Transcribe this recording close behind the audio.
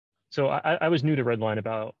So I was new to Redline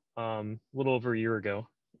about a little over a year ago,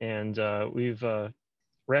 and we've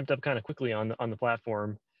ramped up kind of quickly on the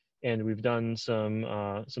platform, and we've done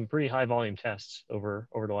some pretty high volume tests over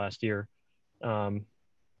the last year.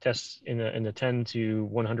 Tests in the 10 to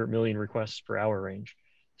 100 million requests per hour range.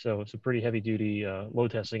 So it's a pretty heavy duty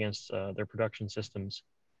load tests against their production systems.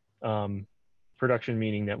 Production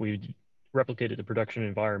meaning that we replicated the production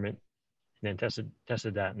environment and then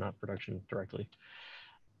tested that, not production directly.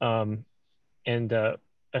 And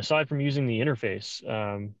aside from using the interface,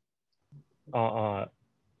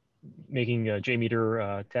 making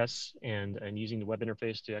JMeter tests and using the web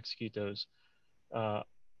interface to execute those, some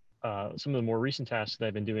of the more recent tasks that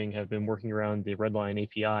I've been doing have been working around the Redline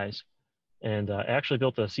APIs. And I actually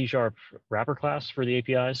built a C# wrapper class for the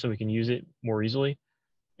APIs so we can use it more easily.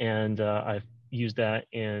 And I've used that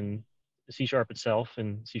in C# itself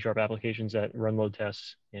and C# applications that run load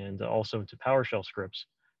tests, and also to PowerShell scripts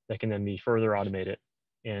that can then be further automated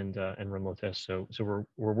and run load tests. So we're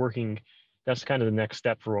working. That's kind of the next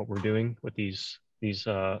step for what we're doing with these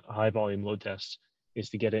high volume load tests, is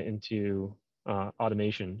to get it into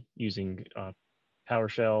automation using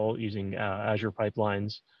PowerShell, using Azure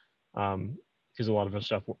pipelines, because a lot of our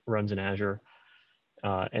stuff runs in Azure,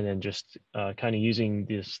 and then just kind of using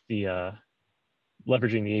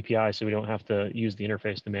leveraging the API so we don't have to use the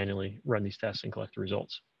interface to manually run these tests and collect the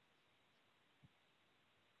results.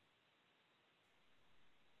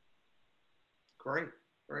 Great.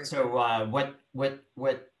 Great. So what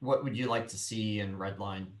would you like to see in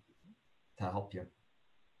Redline to help you?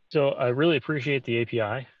 So I really appreciate the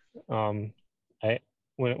API. When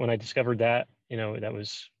I discovered that, that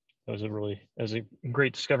was a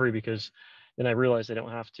great discovery, because then I realized I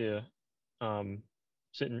don't have to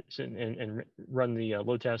sit and run the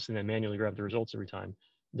load tests and then manually grab the results every time.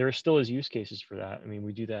 There still is use cases for that. I mean,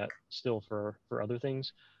 we do that still for other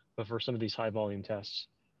things, but for some of these high volume tests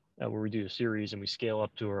where we do a series and we scale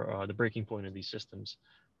up to the breaking point of these systems,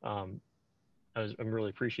 I'm really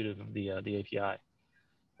appreciative of the API.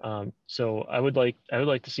 So I would like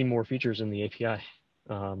to see more features in the API.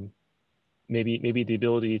 Maybe the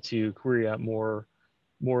ability to query out more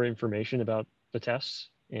information about the tests,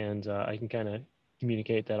 and I can kind of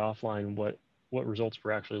communicate that offline what results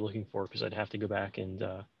we're actually looking for, because I'd have to go back and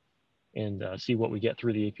see what we get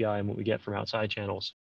through the API and what we get from outside channels.